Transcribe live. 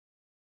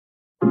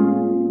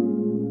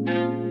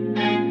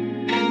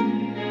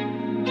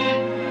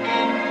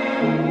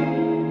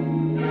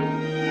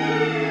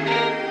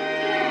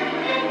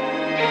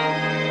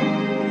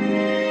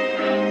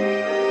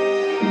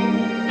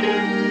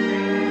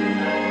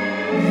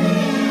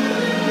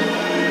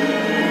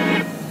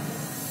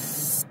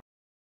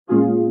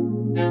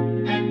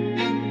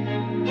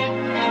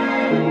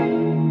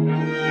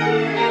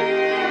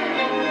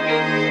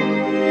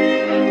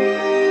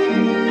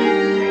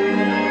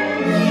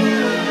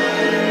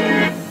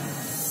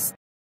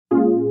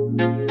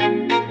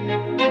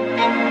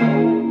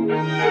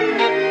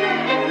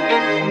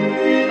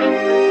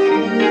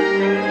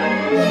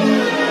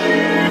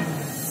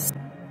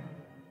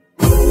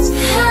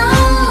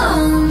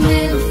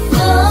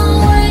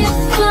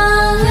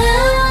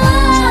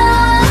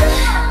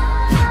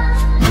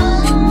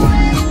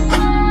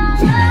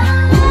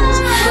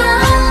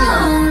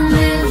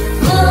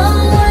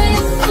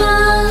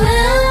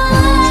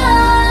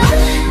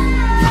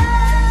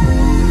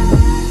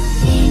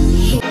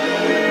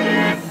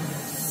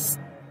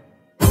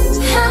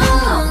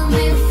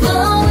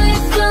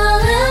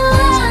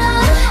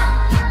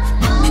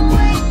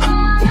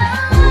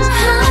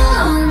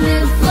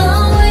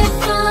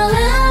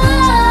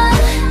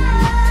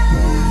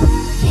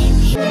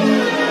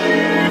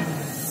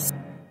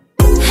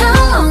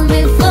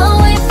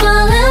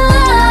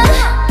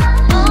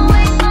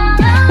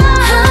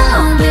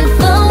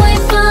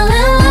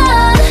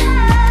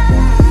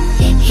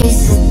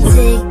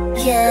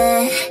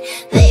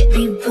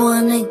Baby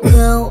wanna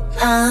go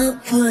out,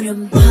 put a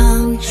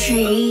palm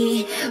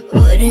tree.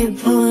 우릴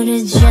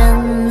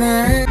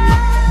부르잖아.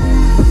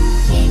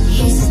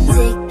 Here's a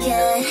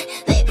ticket.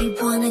 Baby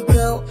wanna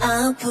go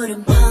out, put a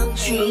palm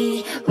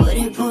tree.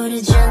 우릴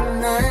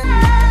부르잖아.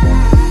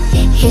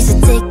 Here's a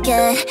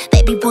ticket.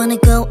 Baby wanna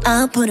go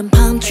out, put a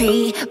palm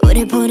tree.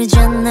 우릴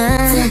부르잖아.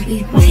 Don't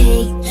be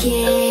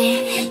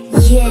picky,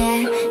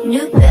 yeah.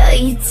 누가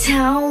이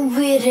town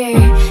with her?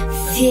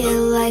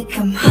 Feel like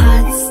I'm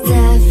hot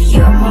stuff.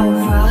 You're my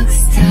rock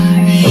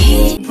star.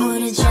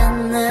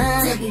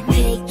 부르잖아. Don't be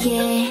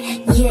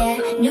picky, yeah.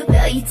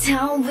 누가 이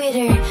town with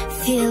her?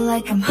 Feel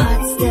like I'm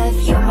hot stuff.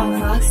 You're my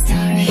rock star.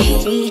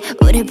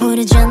 우릴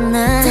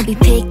부르잖아. Don't be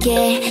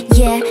picky,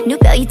 yeah.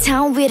 누가 이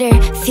town with her?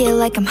 Feel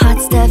like I'm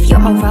hot stuff. You're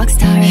my rock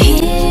star.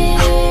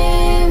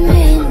 Hear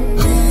me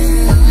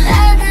now.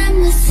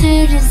 바람은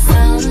슬슬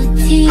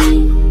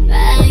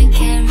I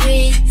can't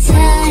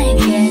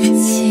retarget지.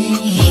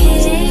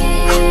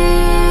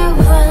 Here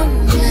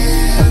one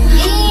now.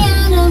 이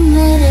여름을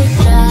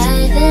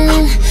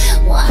driving.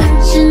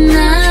 Want you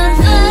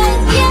never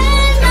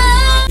get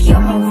up.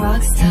 You're my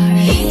rock star.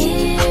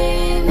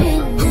 Hear me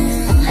now.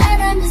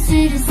 바람은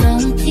슬슬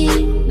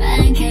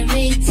I can't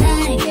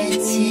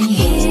retarget지.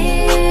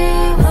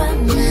 Here one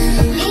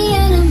now. 이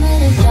여름을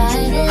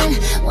driving.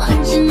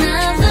 Want you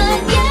never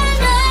get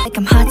up. Like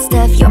I'm hot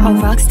stuff. You're my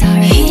rock star.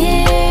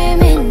 Hear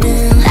me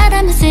now.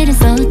 바람은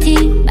슬슬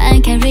I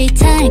can't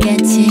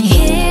retarget지.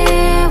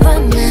 Here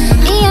one now.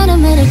 이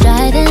여름을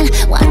driving.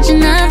 Want you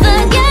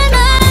never get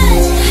up.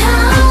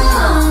 How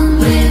long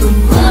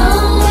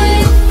before we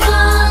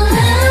fall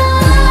in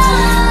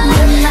love?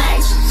 The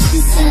night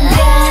she's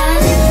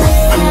alive in the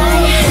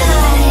sky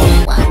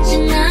high. Want you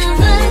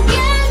never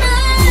get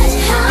up.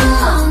 How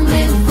long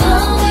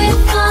before we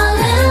fall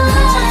in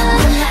love?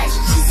 The night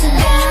she's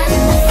alive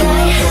in the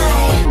sky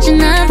high. Want you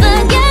never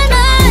get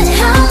up.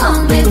 How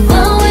long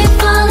before we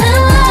fall in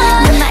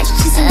love? The night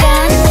she's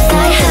alive in the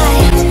sky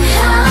high.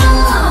 How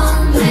long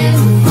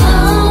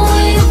before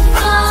we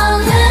fall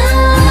in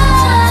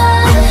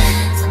love?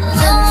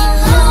 Long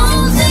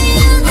do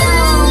you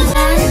know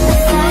that in the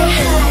sky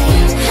high?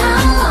 How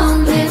long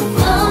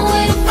before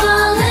we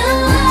fall in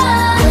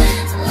love?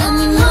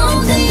 Long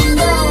do you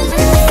know that in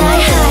the sky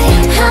high?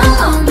 How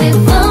long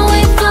before we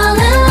fall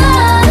in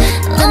love?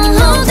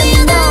 Long do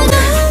you know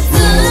that?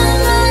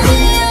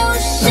 두만의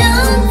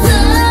오션들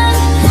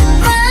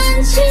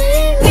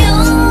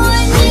만지면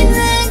왠지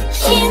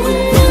느낀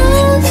누구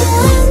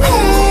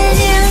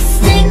내려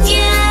stick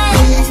it, stick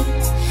it,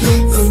 stick it, stick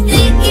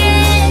it.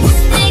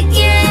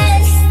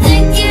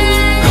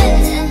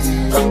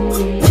 Long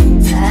do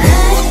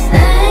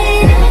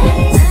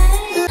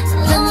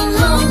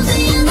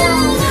you know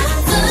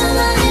that?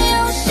 두만의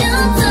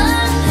오션들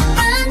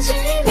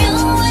만지면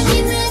왠지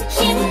느낀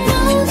누구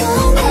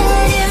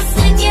내려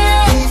stick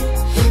it,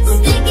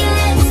 stick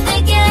it,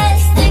 stick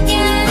it, stick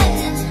it.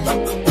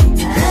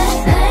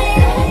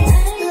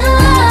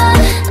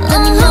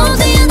 Long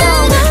do you know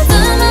that?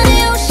 두만의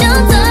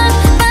오션들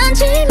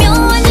만지면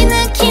왠지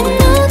느낀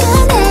누구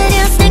내려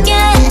stick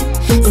it,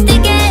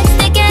 stick it,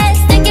 stick it,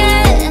 stick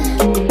it.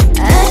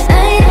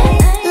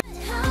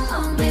 How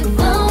long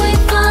before we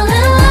fall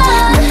in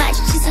love? The night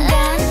she's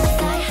alive in the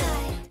sky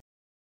high.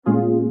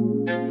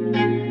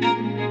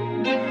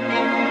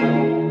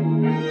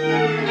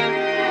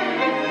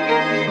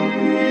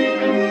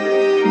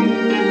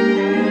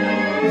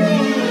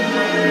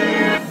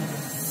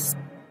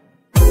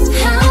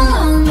 How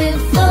long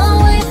before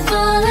we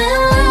fall in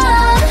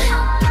love?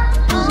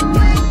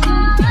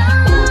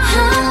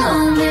 How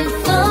long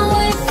before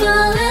we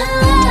fall in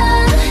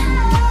love?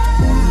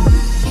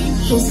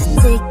 Here's a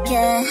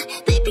ticket.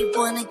 Baby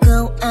wanna go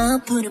out,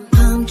 put a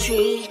palm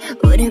tree.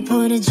 우릴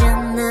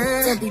부르잖아.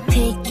 Don't be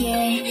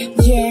picky,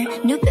 yeah.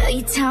 누가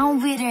이 town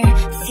with her?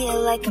 Feel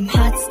like I'm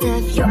hot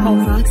stuff. You're my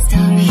rock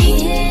star.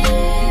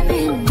 Hear me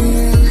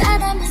now.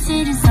 바람은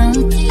슬슬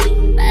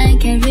I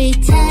can't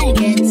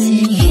retarget지.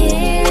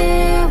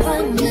 Here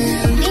one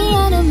now. 이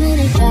여름을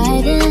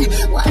driving.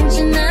 Want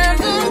you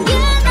never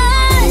get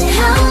up.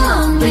 How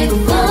long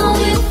before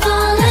we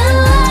fall in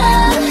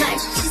love? The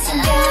night she's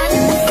alive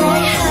in the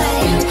sky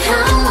high.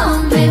 How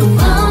long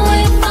before we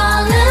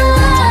fall in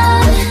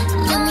love?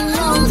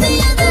 Long do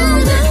you know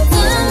that?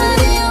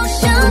 두만의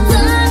오션들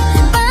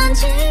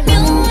만지면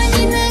왠지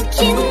느낀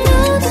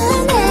누구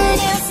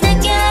내려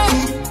stick it,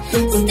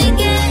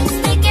 stick it,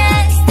 stick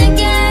it, stick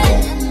it.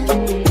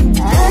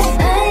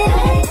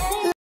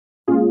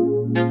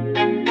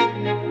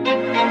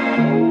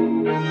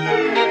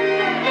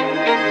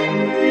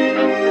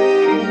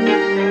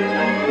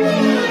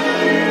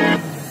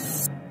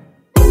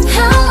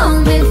 How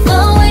long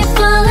before we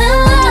fall in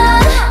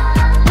love?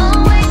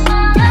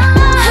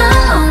 How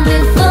long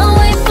before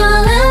we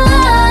fall in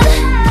love?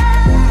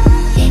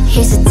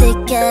 Here's a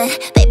ticket.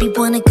 Baby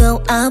wanna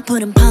go out,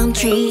 put a palm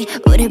tree.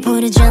 우릴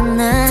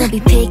부르잖아. Don't be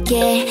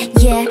picky,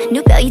 yeah.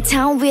 누가 이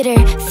town with her?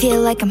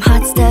 Feel like I'm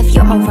hot stuff.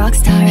 You're my rock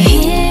star.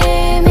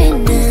 Hear me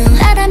now.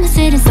 바람은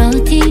슬슬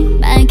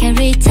I can't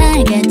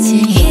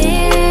retarget지.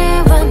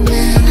 Here one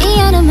now. 이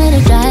여름을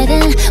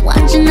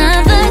watching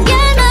I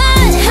forget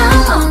us. How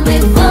long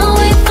before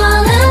we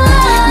fall in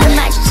love? 날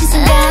마주친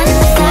순간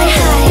fly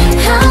high.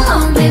 How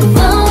long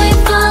before we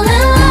fall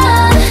in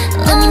love?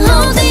 Let me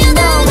hold you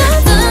down.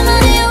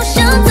 둘만의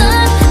ocean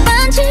dive.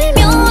 반지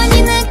묘한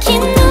이 느낌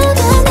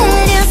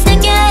녹아내려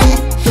stick it,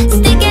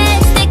 stick it,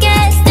 stick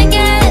it, stick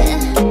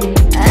it.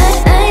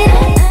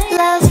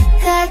 Love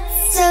got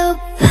so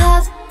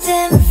popped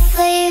in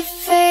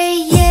flavor.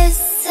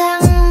 예상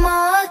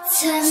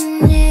못한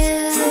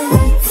new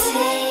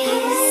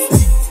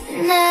taste.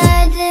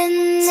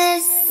 나른한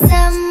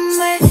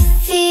summer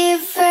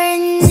fever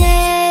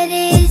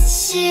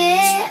내리지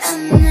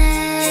않네.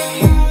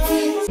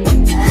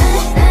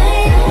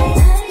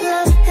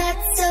 Love got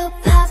so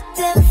popped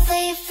in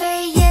flavor.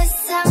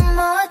 예상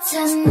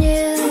못한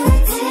new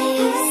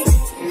taste.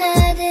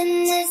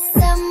 나른한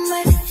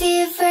summer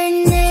fever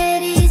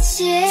내리지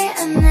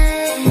않네.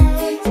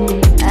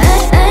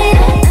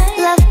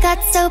 Love got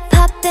so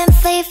poppin'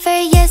 flavor.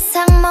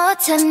 예상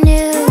못한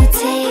new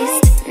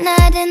taste.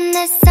 나른한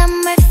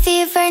summer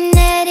fever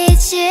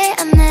내리지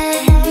않네.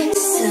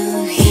 So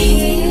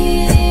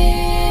hear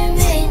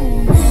me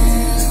now.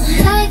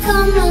 Like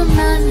my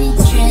mommy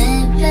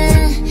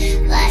dripping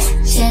like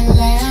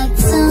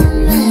gelato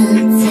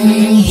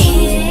melting.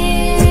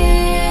 Here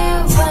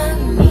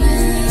one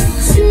now.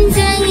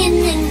 심장에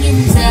남긴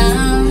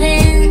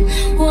darling,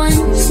 want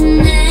you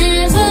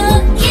never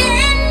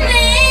get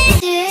me.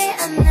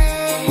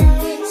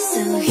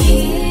 So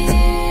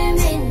hear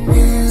me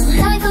now.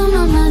 Like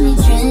my mommy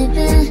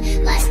dripping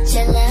like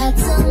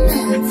gelato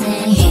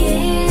melting.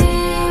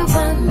 Here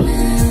one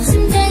now.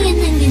 심장에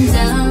남긴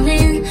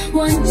darling,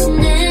 want you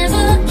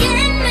never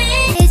get me.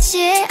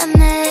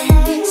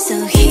 So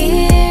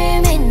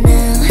hear me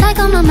now. Like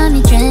my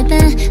mommy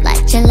dripping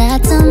like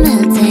gelato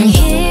melting.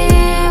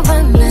 Here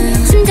one now.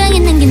 심장에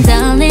남긴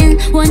darling,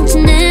 want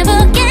you never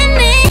get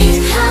me.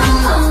 How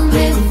long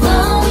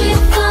before we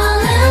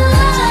fall in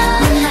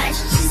love? 날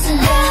마주친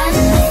순간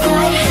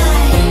fly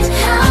high.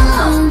 How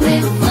long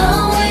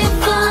before we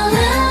fall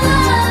in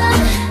love?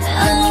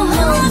 Let me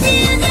hold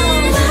you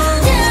down.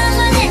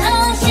 둘만의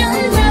ocean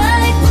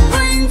dive.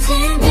 왠지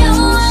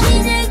묘한 이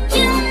느낌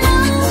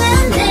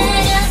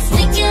녹아내려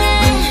stick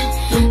it,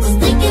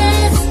 stick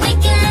it,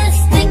 stick it,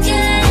 stick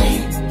it.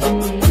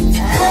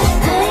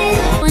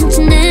 Want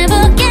you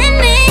never get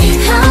me.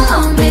 How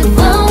long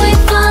before we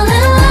fall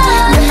in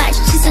love? 날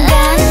마주친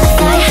순간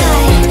fly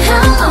high.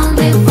 How long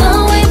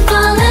before we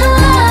fall in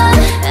love?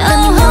 Let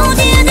me hold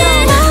you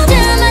down.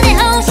 둘만의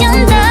ocean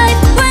dive.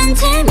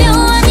 왠지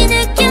묘한 이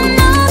느낌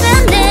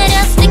녹아내려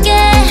stick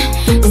it,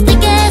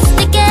 stick it,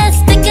 stick it,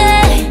 stick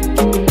it.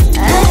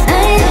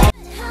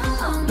 How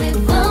long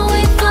before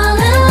we fall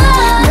in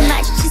love? 날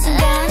마주친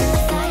순간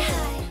fly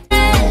high.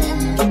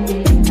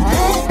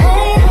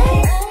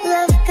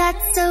 Love got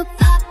so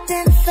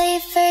poppin'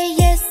 flavor.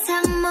 예상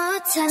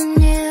못한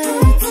new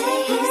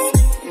taste.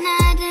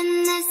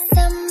 나른한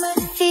summer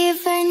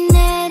fever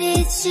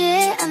내리지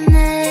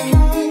않네.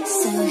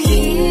 So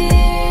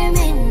hear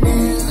me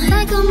now.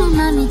 Like my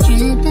mommy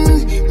dripping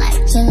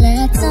like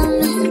gelato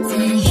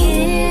melting.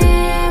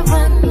 Here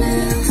one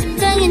now.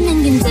 심장에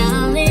남긴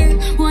darling,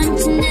 want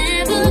you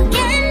never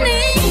get me.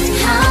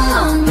 How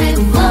long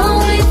before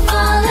we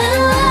fall in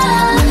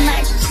love? 날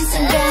마주친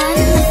순간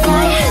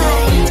fly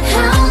high.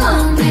 How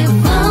long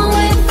before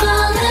we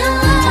fall in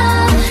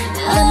love?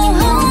 Let me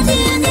hold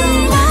you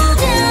down.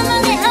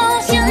 둘만의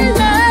ocean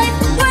dive.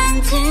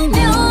 왠지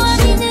묘한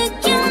이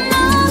느낌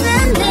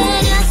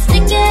녹아내려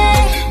stick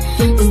it,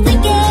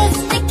 stick it,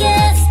 stick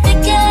it,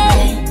 stick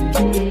it.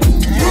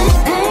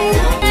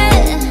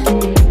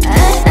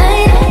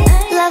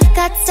 Love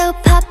got so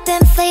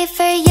poppin'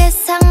 flavor.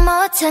 예상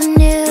못한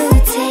new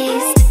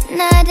taste.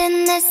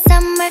 나른한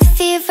summer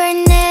fever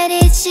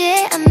내리지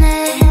않네.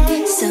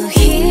 So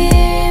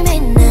hear me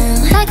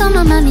now. Like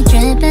my mommy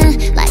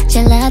dripping like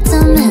gelato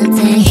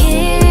melting.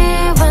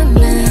 Here one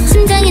now.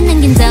 심장에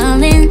남긴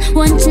darling,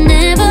 want you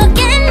never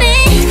get me.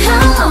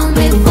 How long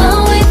before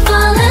we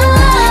fall in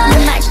love?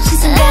 날 마주친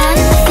순간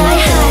fly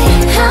high.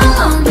 How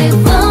long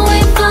before we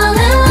fall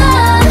in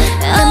love?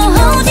 Let me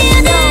hold you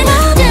down.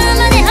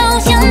 둘만의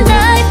ocean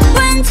dive.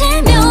 왠지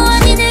묘한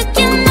이 느낌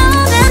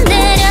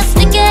녹아내려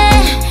stick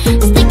it,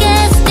 stick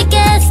it, stick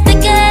it,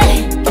 stick it.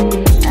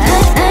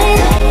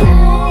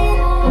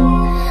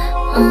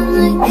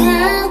 오늘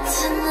같은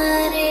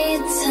날이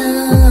더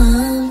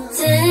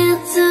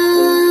때도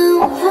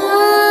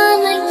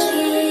wanna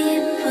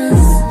keep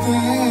us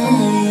stay.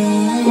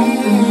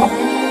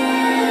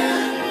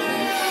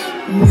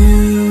 Now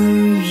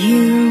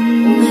you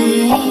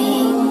make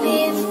me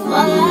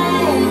fly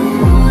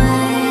away.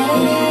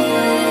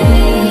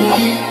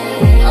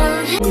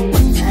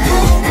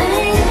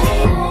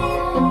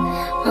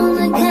 오늘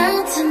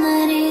같은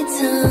날이 더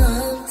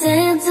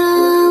때도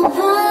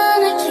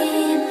wanna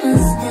keep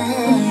us stay.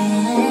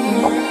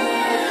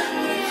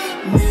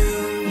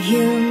 Now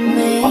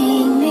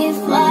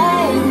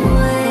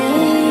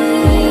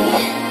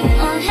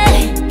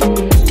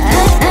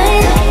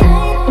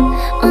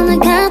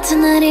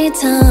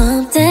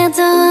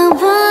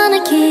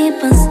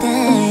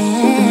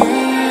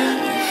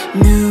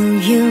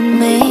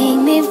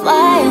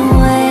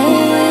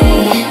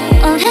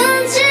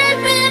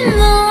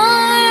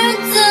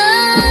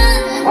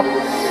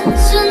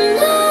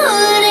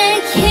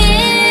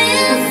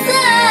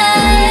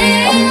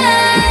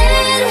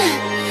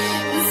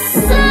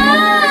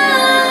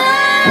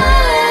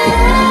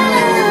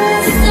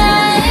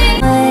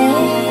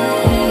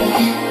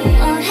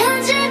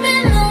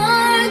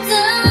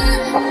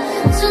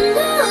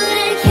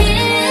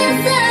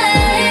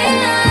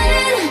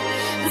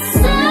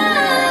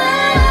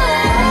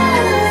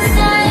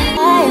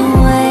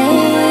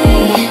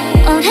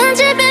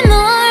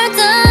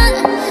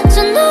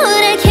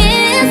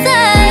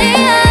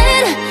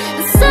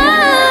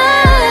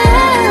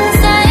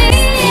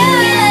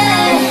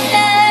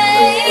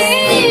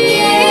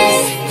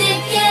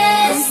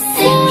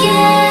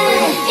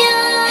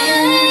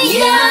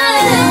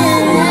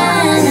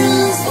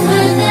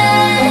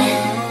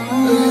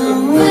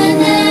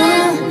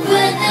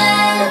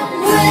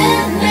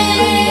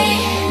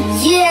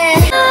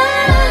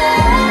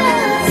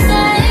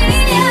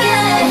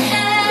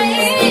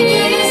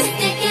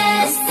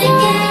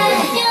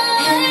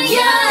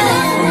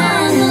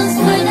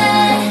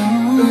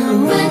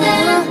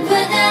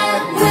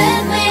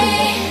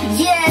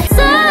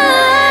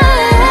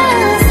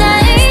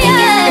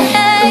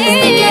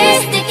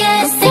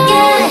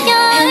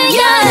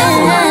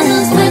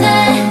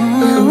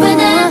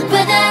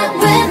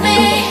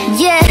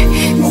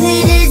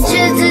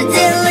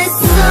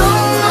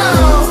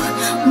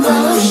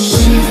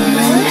motion.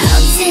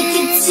 I'll take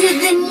it to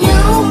the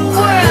new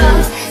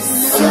world.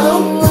 So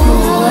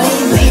boy,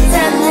 every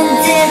time the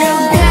dead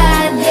of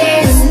God,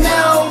 there's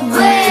no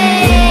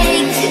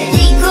way.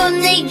 그리고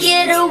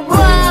내게로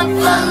와,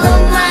 follow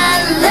my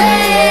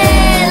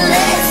lead.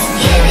 Let's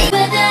get it.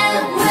 But that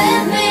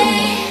with me,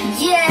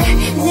 yeah.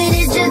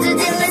 느려져도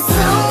돼, let's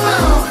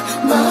slow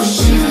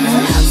motion.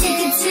 I'll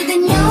take it to the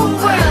new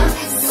world.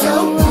 So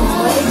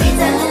boy, every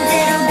time the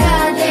dead of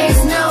God,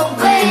 there's no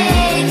way.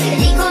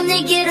 그리고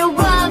내게로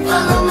와,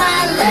 follow my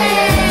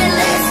lead.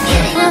 Let's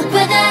get it.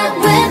 But that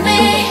with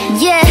me,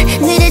 yeah.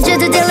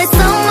 느려져도 돼, let's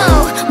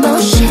slow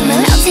motion.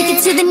 I'll take it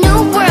to the new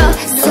world.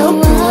 So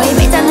boy,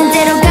 every time the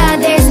dead of God,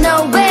 there's no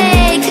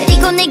way.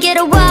 그리고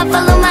내게로 와,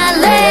 follow my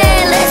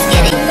lead. Let's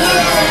get it,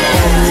 yeah.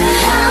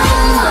 How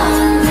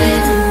long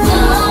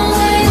before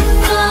we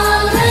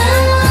fall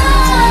in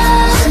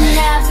love?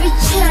 Love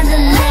each other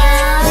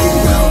now,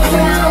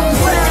 round,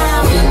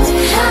 round.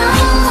 How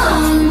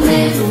long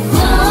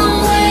before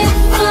we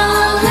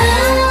fall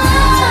in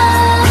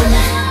love?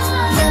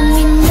 Let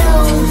me know,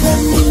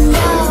 let me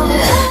know.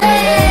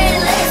 Hey,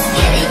 let's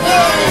get it,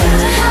 yeah.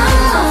 How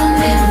long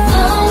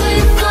before we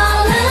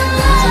fall in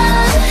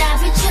love?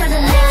 Love each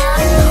other now,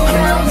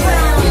 round,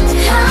 round.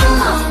 How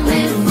long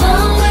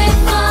before we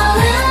fall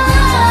in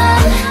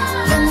love?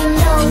 Let me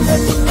know, let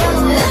me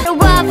know.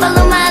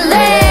 Follow my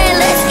lead,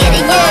 let's get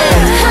it,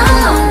 yeah. How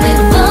long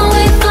before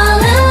we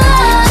fall in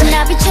love?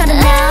 Love each other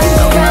now,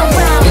 round,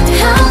 round.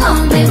 How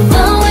long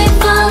before we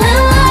fall in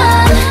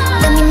love?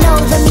 Let me know,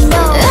 let me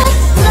know.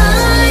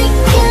 Like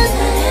an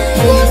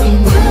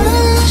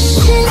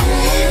emotion,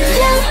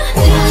 yeah,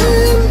 I'm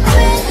sure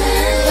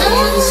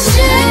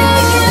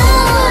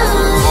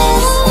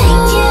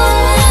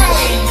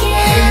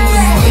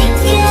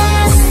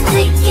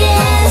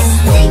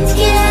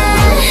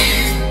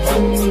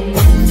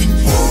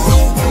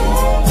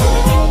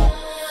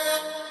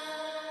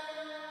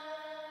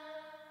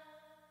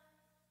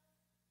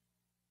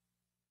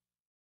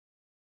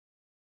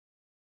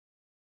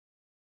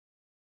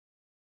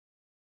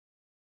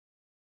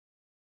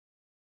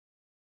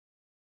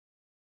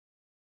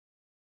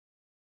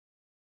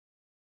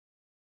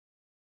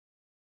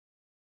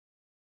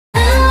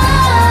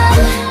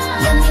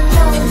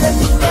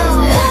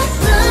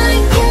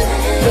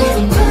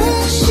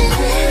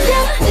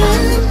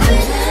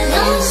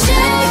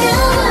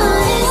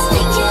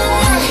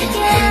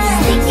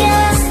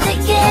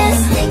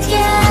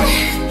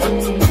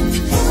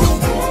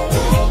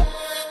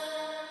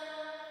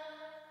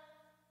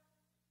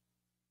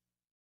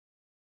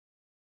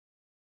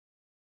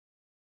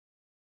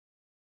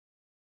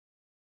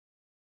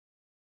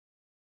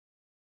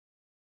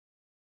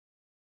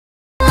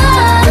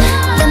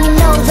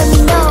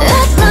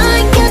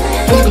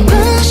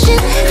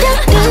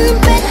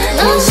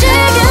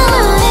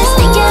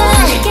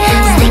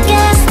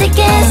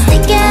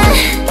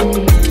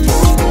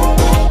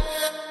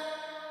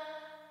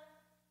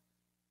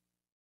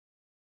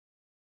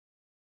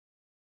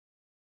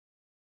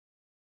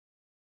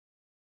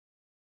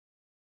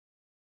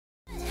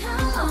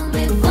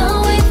before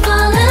we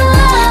fall in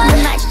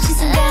love. 마주친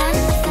순간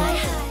fly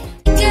high.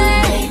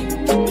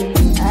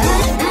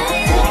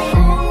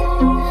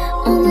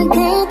 오늘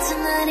같은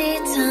날이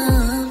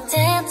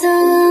덥대도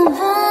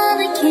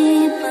wanna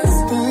keep us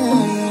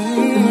there.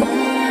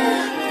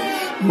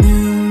 No,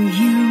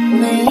 you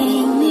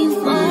make me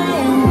fly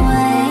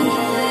away.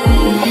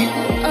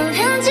 한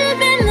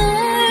집에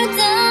놀던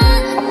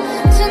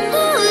저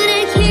노래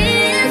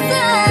귀에 쌓인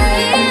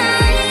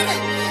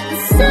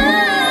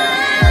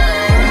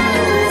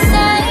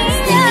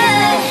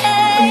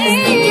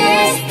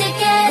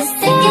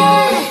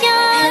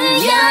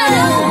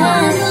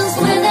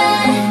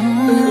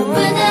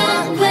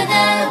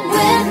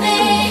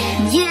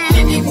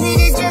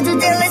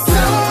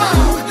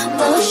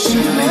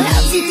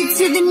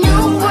to the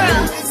new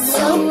world.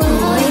 So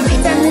boy, every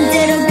time the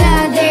dead of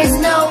God, there's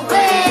no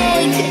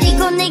way.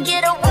 그리고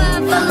내게로 와,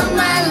 follow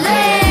my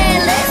lead.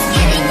 Let's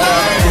get it,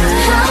 yeah.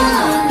 How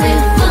long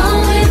before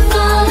we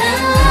fall in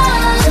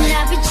love?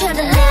 Love each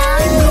other now,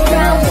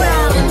 round,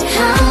 round.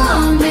 How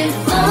long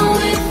before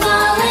we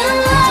fall in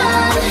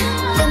love?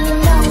 Let me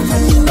know,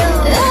 let me know.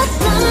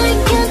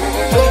 Like an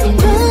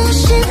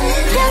emotion,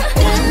 yeah,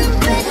 don't you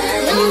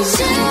know?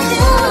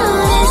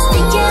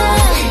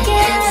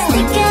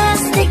 Stick it,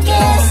 stick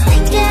it,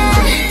 stick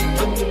it.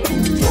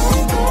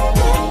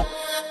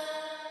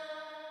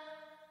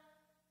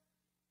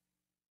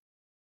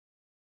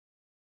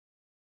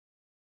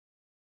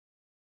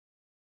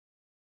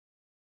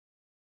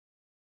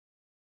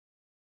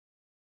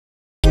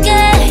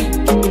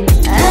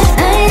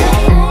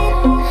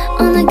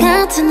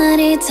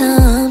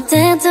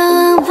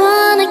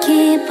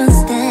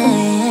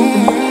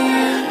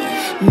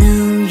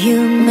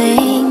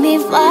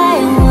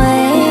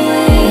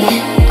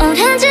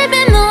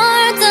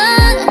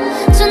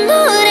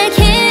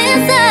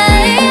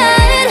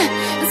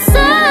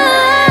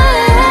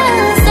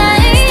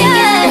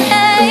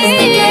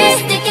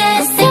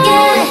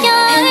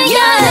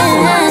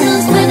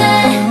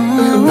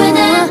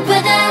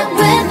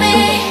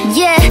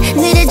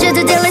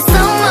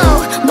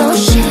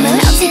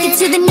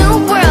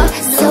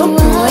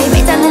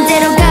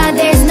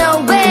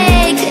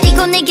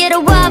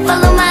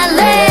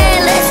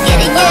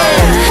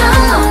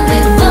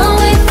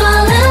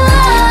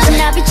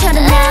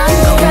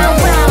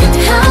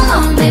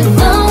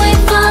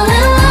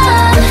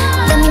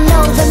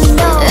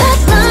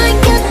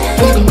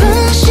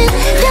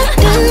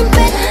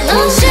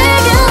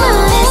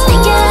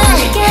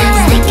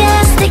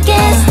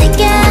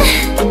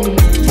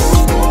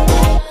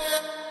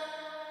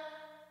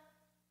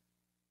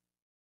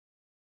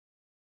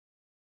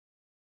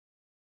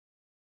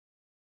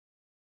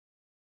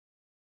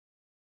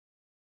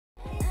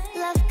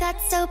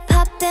 got so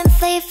poppin'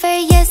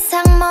 flavor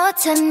예상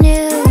못한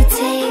new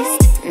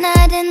taste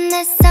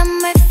나른한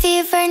summer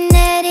fever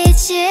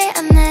내리지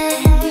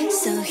않네.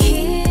 So